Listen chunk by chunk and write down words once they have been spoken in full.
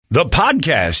The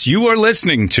podcast you are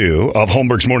listening to of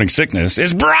Holmberg's Morning Sickness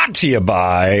is brought to you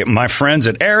by my friends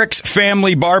at Eric's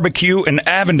Family Barbecue in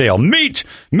Avondale. Meet,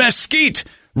 mesquite,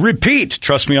 repeat.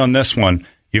 Trust me on this one.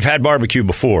 You've had barbecue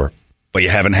before, but you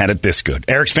haven't had it this good.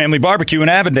 Eric's Family Barbecue in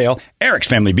Avondale,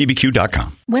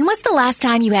 ericsfamilybbq.com. When was the last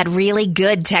time you had really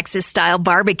good Texas-style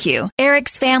barbecue?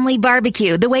 Eric's Family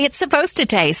Barbecue, the way it's supposed to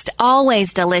taste.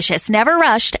 Always delicious, never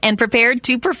rushed, and prepared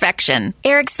to perfection.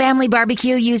 Eric's Family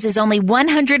Barbecue uses only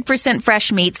 100%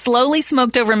 fresh meat, slowly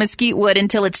smoked over mesquite wood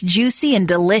until it's juicy and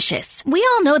delicious. We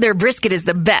all know their brisket is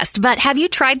the best, but have you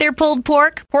tried their pulled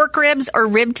pork, pork ribs, or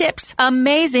rib tips?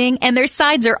 Amazing, and their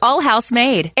sides are all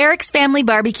house-made. Eric's Family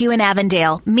Barbecue in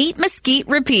Avondale. Meet, mesquite,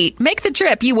 repeat. Make the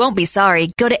trip. You won't be sorry.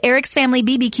 Go to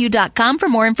ericsfamilybbq.com for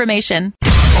more information.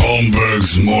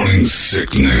 Holmberg's Morning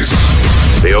Sickness.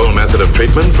 The old method of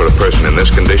treatment for a person in this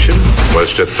condition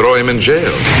was to throw him in jail.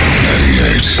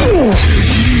 98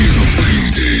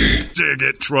 KUPD. Dig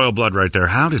it. Royal Blood right there.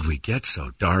 How did we get so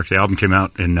dark? The album came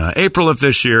out in April of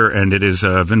this year, and it has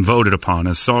been voted upon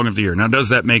as Song of the Year. Now, does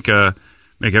that make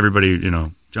everybody,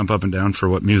 jump up and down for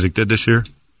what music did this year?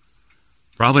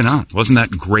 Probably not. Wasn't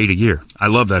that great a year? I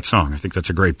love that song. I think that's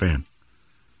a great band.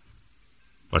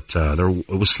 But it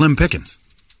was slim pickings.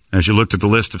 As you looked at the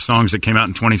list of songs that came out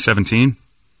in 2017,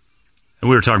 and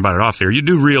we were talking about it off there, you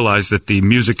do realize that the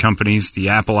music companies, the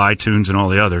Apple iTunes and all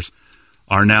the others,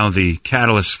 are now the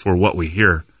catalyst for what we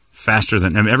hear faster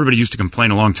than... everybody used to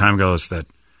complain a long time ago is that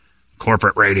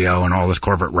corporate radio and all this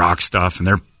corporate rock stuff, and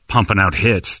they're pumping out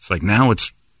hits. It's like now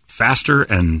it's faster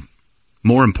and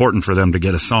more important for them to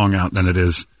get a song out than it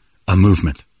is a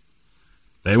movement.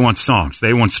 They want songs.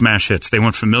 They want smash hits. They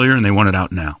want familiar, and they want it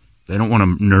out now. They don't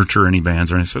want to nurture any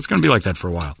bands or anything. So it's going to be like that for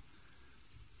a while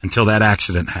until that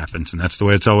accident happens, and that's the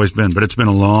way it's always been. But it's been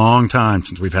a long time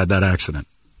since we've had that accident.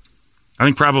 I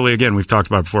think probably, again, we've talked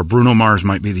about it before, Bruno Mars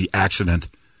might be the accident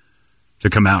to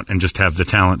come out and just have the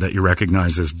talent that you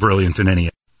recognize as brilliant in any.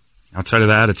 Outside of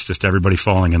that, it's just everybody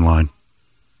falling in line.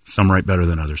 Some write better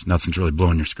than others. Nothing's really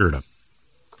blowing your skirt up.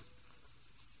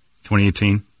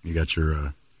 2018, you got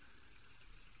your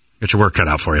work cut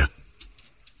out for you.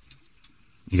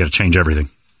 You got to change everything.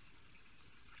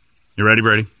 You ready,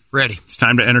 Brady? Ready. It's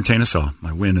time to entertain us all.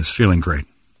 My win is feeling great.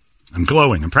 I'm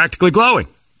glowing. I'm practically glowing.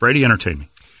 Brady, entertain me.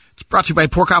 It's brought to you by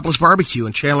Porkopolis Barbecue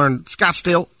in Chandler and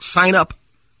Scottsdale. Sign up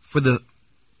for the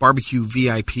barbecue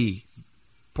VIP.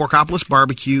 Porkopolis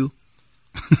Barbecue.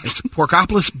 It's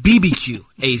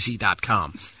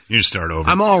PorkopolisBBQAZ.com. You just start over.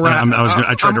 I'm all rattled.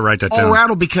 I tried to write that down. All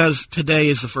rattled because today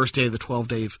is the first day of the 12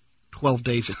 days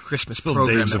of Christmas program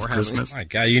days that of we're Christmas. having. My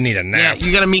God, you need a nap. Yeah,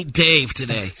 you got to meet Dave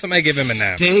today. Somebody give him a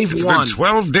nap. Dave won.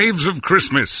 12 days of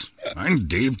Christmas. I'm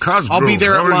Dave Cosgrove. I'll be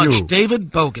there How at are lunch. you?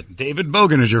 David Bogan. David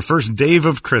Bogan is your first Dave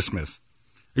of Christmas.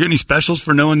 You got any specials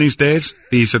for knowing these Daves?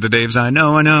 These are the Daves I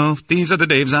know. These are the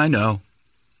Daves I know.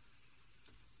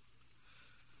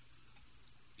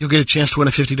 You'll get a chance to win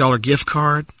a $50 gift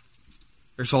card.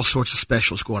 There's all sorts of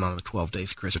specials going on in the 12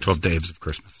 days of Christmas. The 12 Daves of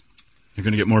Christmas. You're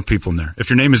going to get more people in there. If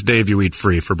your name is Dave, you eat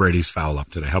free for Brady's Foul Up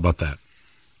today. How about that?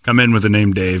 Come in with the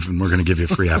name Dave, and we're going to give you a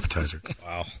free appetizer.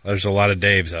 Wow, there's a lot of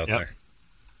Daves out there.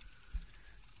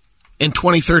 In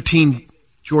 2013,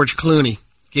 George Clooney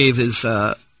gave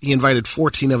he invited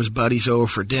 14 of his buddies over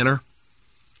for dinner.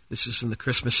 This is in the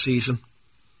Christmas season.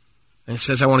 And it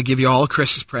says, I want to give you all a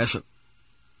Christmas present.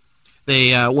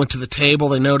 They went to the table.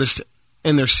 They noticed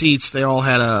in their seats, they all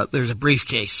had there's a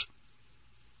briefcase.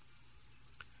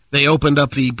 They opened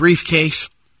up the briefcase,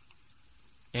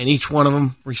 and each one of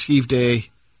them received a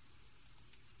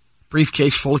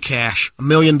briefcase full of cash, $1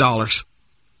 million.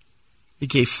 He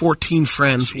gave 14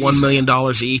 friends $1 million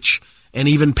each, and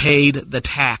even paid the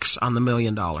tax on the $1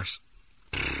 million.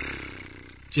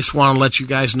 Just want to let you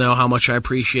guys know how much I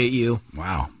appreciate you.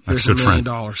 Wow, that's Here's a good friend. $1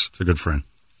 million. It's a good friend.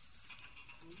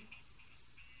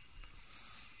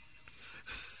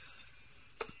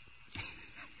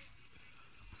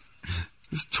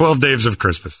 It's 12 Days of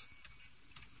Christmas.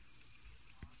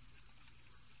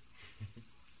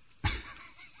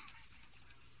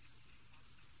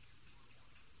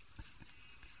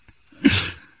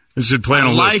 This should play on a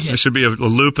loop. like it. There should be a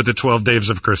loop at the 12 Days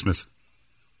of Christmas.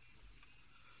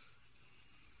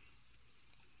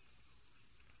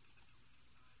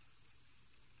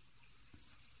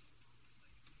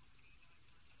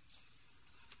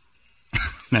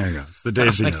 There you go. It's the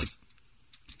Daves he knows.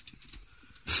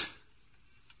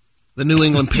 The New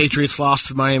England Patriots lost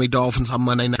to the Miami Dolphins on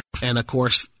Monday night. And, of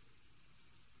course,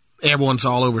 everyone's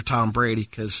all over Tom Brady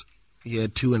because he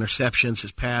had 2 interceptions.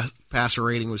 His passer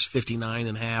rating was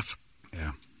 59.5.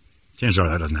 Yeah. Chances are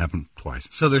that doesn't happen twice.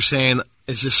 So they're saying,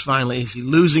 is he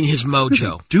losing his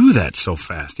mojo? Do that so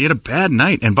fast. He had a bad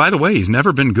night. And by the way, he's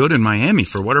never been good in Miami.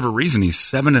 For whatever reason, he's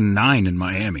 7-9 in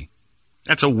Miami.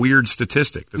 That's a weird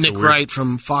statistic. Nick Wright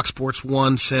from Fox Sports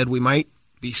 1 said we might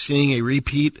be seeing a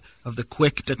repeat of the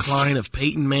quick decline of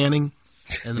Peyton Manning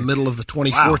in the middle of the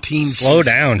 2014 season. Slow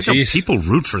down, jeez. People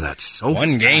root for that so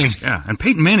One fast. game. Yeah, and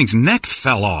Peyton Manning's neck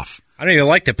fell off. I don't even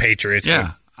like the Patriots.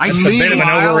 Yeah. It's a bit of an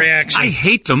overreaction. I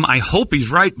hate them. I hope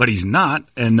he's right, but he's not.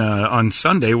 And on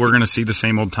Sunday, we're going to see the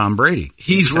same old Tom Brady.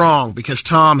 He's wrong because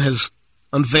Tom has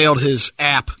unveiled his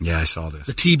app. Yeah, I saw this.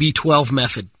 The TB12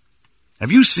 method.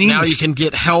 Have you seen Now this? you can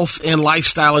get health and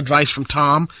lifestyle advice from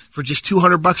Tom for just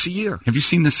 $200 a year. Have you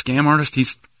seen the scam artist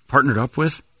he's partnered up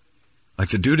with? Like,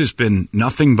 the dude has been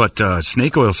nothing but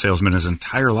snake oil salesman his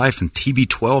entire life, and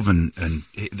TB12, and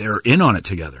they're in on it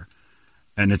together.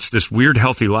 And it's this weird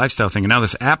healthy lifestyle thing. And now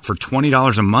this app for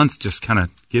 $20 a month just kind of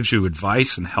gives you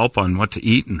advice and help on what to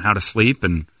eat and how to sleep.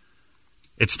 And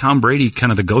it's Tom Brady,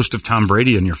 kind of the ghost of Tom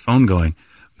Brady in your phone going,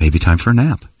 maybe time for a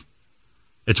nap.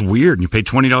 It's weird. And you pay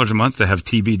 $20 a month to have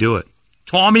TB do it.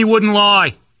 Tommy wouldn't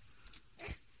lie.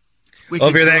 Well,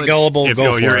 if you're that gullible,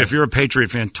 go for it. If you're a Patriot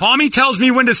fan, Tommy tells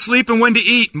me when to sleep and when to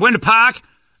eat and when to park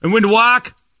and when to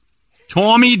walk.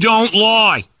 Tommy don't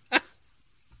lie.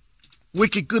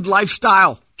 Wicked good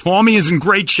lifestyle. Tommy is in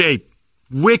great shape.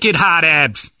 Wicked hot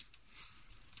abs.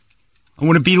 I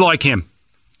want to be like him.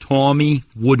 Tommy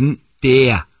wouldn't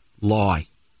dare lie.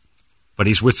 But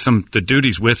he's with the dude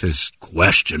he's with is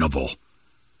questionable.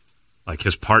 Like,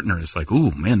 his partner is like,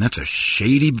 ooh, man, that's a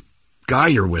shady guy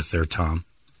you're with there, Tom.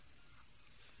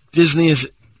 Disney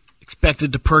is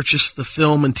expected to purchase the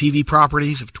film and TV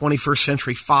properties of 21st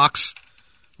Century Fox,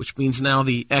 which means now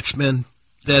the X-Men,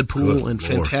 Deadpool, and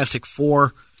Fantastic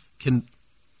Four can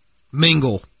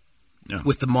mingle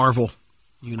with the Marvel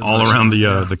universe. All around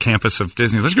the campus of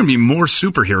Disney. There's going to be more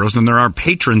superheroes than there are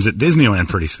patrons at Disneyland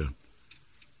pretty soon.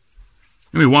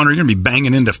 You're going to be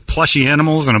banging into plushy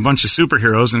animals and a bunch of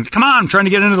superheroes. And come on, I'm trying to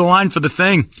get into the line for the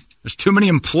thing. There's too many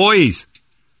employees.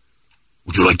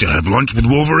 Would you like to have lunch with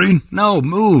Wolverine? No,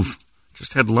 move.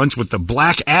 Just had lunch with the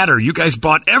Black Adder. You guys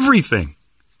bought everything.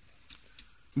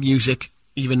 Music,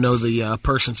 even though the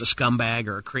person's a scumbag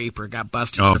or a creep or got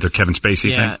busted. Oh, the Kevin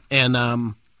Spacey thing?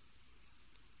 And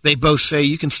they both say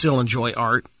you can still enjoy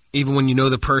art, even when you know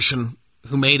the person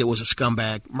who made it was a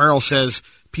scumbag. Merrill says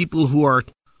people who are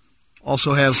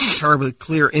also have terribly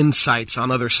clear insights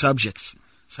on other subjects.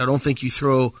 So I don't think you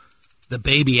throw the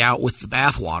baby out with the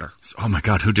bathwater. Oh, my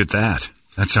God, who did that?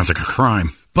 That sounds like a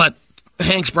crime. But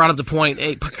Hanks brought up the point,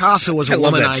 hey, Picasso was a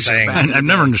womanizer. I've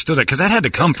never understood it, because that had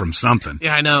to come from something.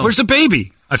 Yeah, I know. Where's the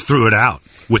baby? I threw it out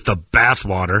with the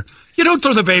bathwater. You don't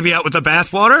throw the baby out with the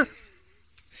bathwater.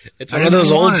 It's one of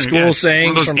those old school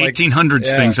sayings. One of those 1800s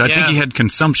things. I think he had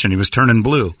consumption. He was turning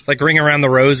blue. It's like Ring Around the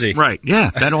Rosie. Right,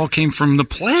 yeah. That all came from the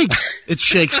plague. It's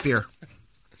Shakespeare.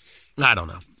 I don't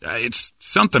know. It's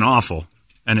something awful,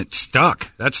 and it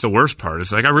stuck. That's the worst part.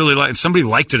 It's like, I really like somebody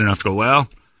liked it enough to go, well,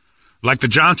 like the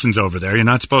Johnsons over there, you're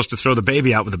not supposed to throw the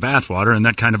baby out with the bathwater, and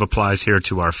that kind of applies here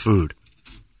to our food.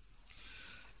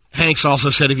 Hanks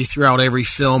also said if you threw out every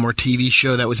film or TV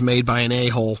show that was made by an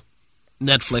a-hole,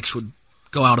 Netflix would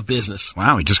go out of business.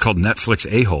 Wow, he just called Netflix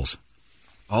a-holes.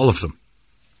 All of them.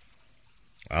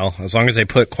 Well, as long as they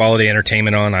put quality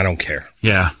entertainment on, I don't care.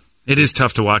 Yeah. It is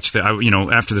tough to watch.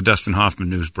 After the Dustin Hoffman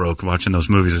news broke, watching those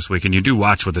movies this week, and you do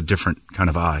watch with a different kind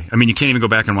of eye. I mean, you can't even go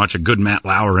back and watch a good Matt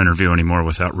Lauer interview anymore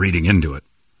without reading into it.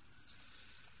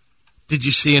 Did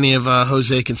you see any of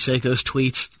Jose Canseco's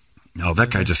tweets? No, that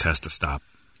guy just has to stop.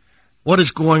 What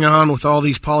is going on with all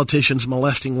these politicians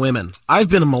molesting women? I've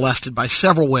been molested by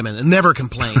several women and never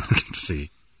complained. Let's see.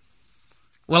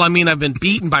 Well, I mean, I've been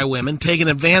beaten by women, taken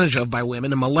advantage of by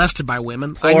women, and molested by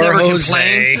women. Poor I never Jose.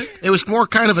 complained. It was more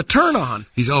kind of a turn-on.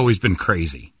 He's always been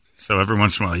crazy. So every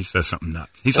once in a while he says something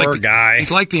nuts. He's Poor like guy.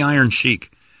 He's like the Iron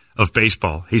Sheik of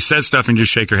baseball. He says stuff and you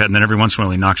just shake your head, and then every once in a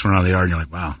while he knocks one out of the yard, and you're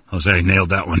like, wow, Jose nailed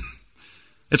that one.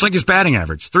 It's like his batting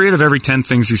average. 3 out of every 10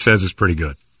 things he says is pretty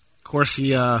good. Of course,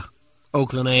 the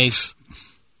Oakland A's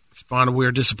responded, we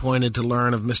are disappointed to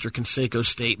learn of Mr. Canseco's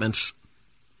statements.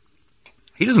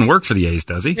 He doesn't work for the A's,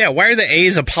 does he? Yeah, why are the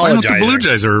A's Why apologizing? don't the Blue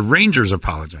Jays or Rangers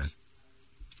apologize?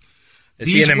 Is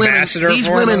he an ambassador These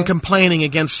for women them? complaining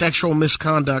against sexual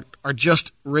misconduct are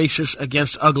just racist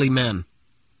against ugly men.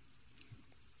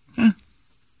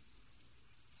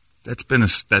 That's been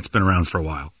around for a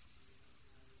while.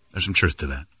 There's some truth to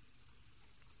that.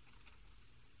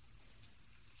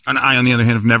 And I, on the other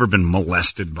hand, have never been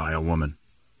molested by a woman.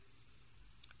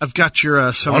 I've got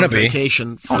your summer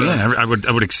vacation. Oh, yeah. I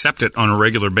would accept it on a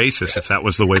regular basis if that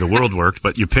was the way the world worked.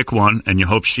 But you pick one, and you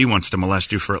hope she wants to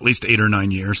molest you for at least 8 or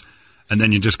 9 years, and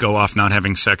then you just go off not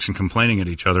having sex and complaining at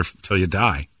each other till you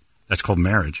die. That's called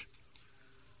marriage.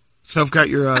 So I've got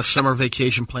your summer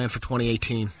vacation plan for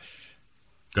 2018.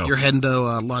 Go. You're heading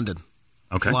to London.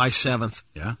 Okay. July 7th.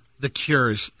 Yeah. The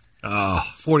Cure's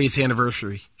 40th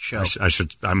anniversary show. I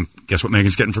should. Guess what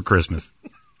Megan's getting for Christmas?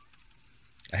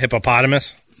 A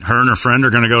hippopotamus? Her and her friend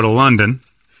are going to go to London.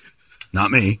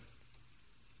 Not me.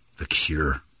 The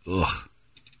Cure. Ugh.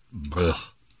 Ugh.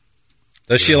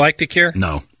 Does she like The Cure?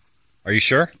 No. Are you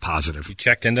sure? Positive. You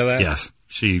checked into that? Yes.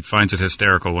 She finds it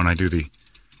hysterical when I do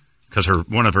because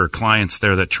one of her clients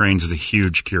there that trains is a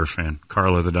huge Cure fan.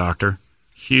 Carla the doctor.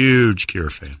 Huge Cure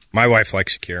fan. My wife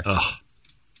likes The Cure. Ugh.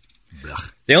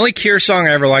 The only Cure song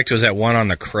I ever liked was that one on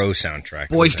the Crow soundtrack.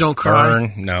 Boys Don't Cry?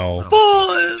 Burn? No.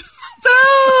 Boys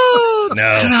don't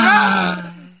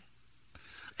cry.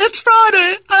 It's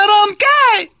Friday and I'm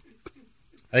gay.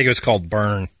 I think it was called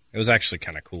Burn. It was actually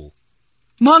kind of cool.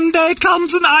 Monday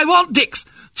comes and I want dicks.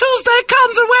 Tuesday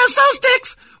comes and where's those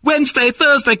dicks? Wednesday,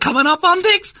 Thursday coming up on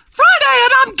dicks. Friday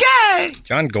and I'm gay.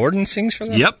 John Gordon sings for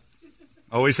that? Yep.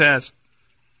 Always has.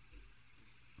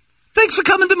 Thanks for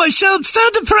coming to my show. I'm so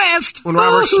depressed. When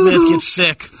Robert Smith gets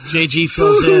sick, JG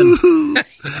fills in.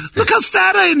 Look how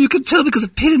sad I am. You can tell because I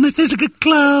painted my face like a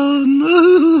clown.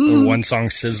 Or one song,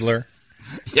 Sizzler.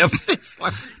 Yep.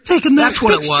 Taking that That's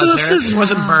what it was. It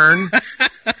wasn't Burn.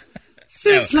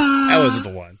 Sizzler. That was the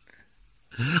one.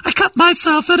 I cut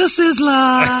myself at a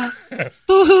Sizzler.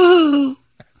 Boo-hoo.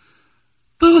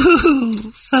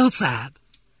 Boo-hoo. So sad.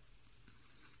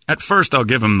 At first, I'll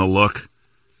give him the look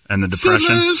and the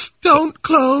depression. Sizzlers don't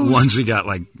close. Once he got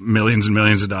like millions and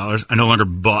millions of dollars, I no longer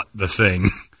bought the thing.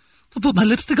 I'll put my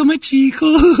lipstick on my cheek.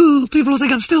 People will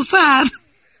think I'm still sad.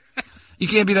 You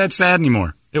can't be that sad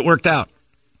anymore. It worked out.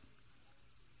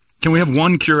 Can we have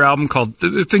one Cure album called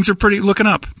Things Are Pretty Looking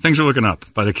Up? Things Are Looking Up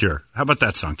by The Cure. How about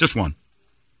that song? Just one.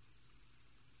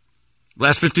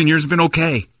 Last 15 years have been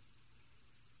okay.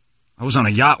 I was on a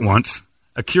yacht once.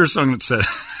 A Cure song that said,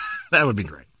 that would be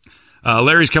great.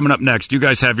 Larry's coming up next. You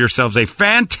guys have yourselves a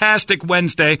fantastic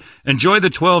Wednesday. Enjoy the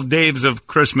 12 Daves of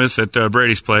Christmas at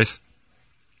Brady's place.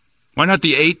 Why not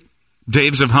the 8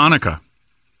 Daves of Hanukkah?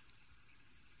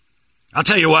 I'll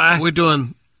tell you why. We're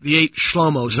doing the 8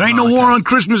 Shlomos. There ain't no war on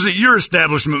Christmas at your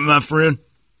establishment, my friend.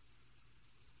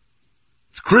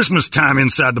 It's Christmas time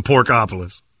inside the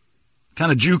Porkopolis. What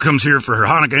kind of Jew comes here for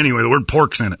Hanukkah anyway? The word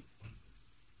pork's in it.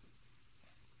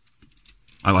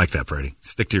 I like that, Brady.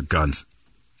 Stick to your guns.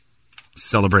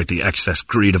 Celebrate the excess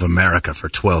greed of America for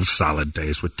 12 solid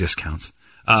days with discounts.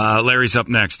 Larry's up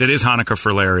next. It is Hanukkah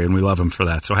for Larry, and we love him for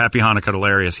that. So happy Hanukkah to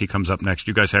Larry as he comes up next.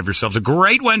 You guys have yourselves a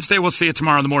great Wednesday. We'll see you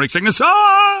tomorrow in the morning sickness.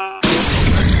 Ah!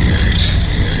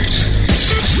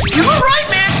 You're all right,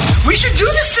 man. We should do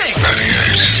this thing.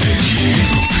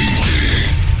 98.